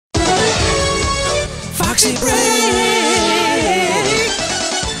FOXY Break.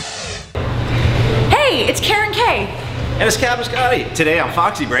 Hey, it's Karen K. And it's Captain Scotty. Today on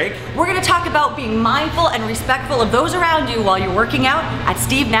FOXY Break, We're going to talk about being mindful and respectful of those around you while you're working out at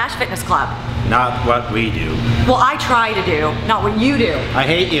Steve Nash Fitness Club. not what we do. Well, I try to do, not what you do. I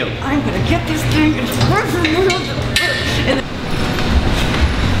hate you. I'm going to get this thing and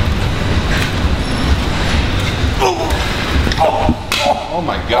Oh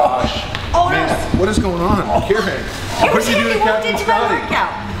my gosh. Oh, Man, no. what is going on? Karen, what are you doing, Captain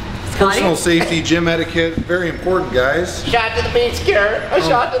Scotty? Personal safety, gym etiquette, very important, guys. Shot to the beats, Karen. A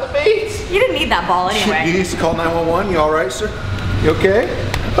shot to the beats. You didn't need that ball You anyway. need to call 911. You all right, sir? You okay?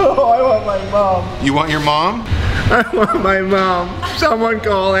 Oh, I want my mom. You want your mom? I want my mom. Someone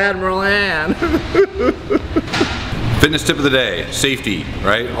call Admiral Ann. Fitness tip of the day, safety,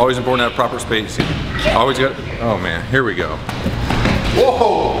 right? Always important to have proper space. Always got, oh man, here we go.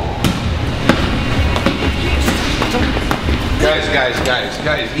 Whoa!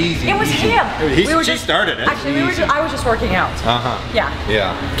 Guys, easy. It was easy. him. She started it. Actually, I was just working out. Uh-huh. Yeah.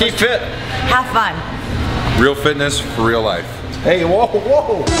 Yeah. Keep fit. Have fun. Real fitness for real life. Hey, whoa,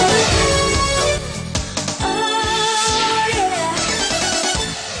 whoa! Oh,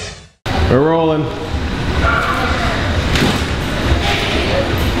 yeah. We're rolling.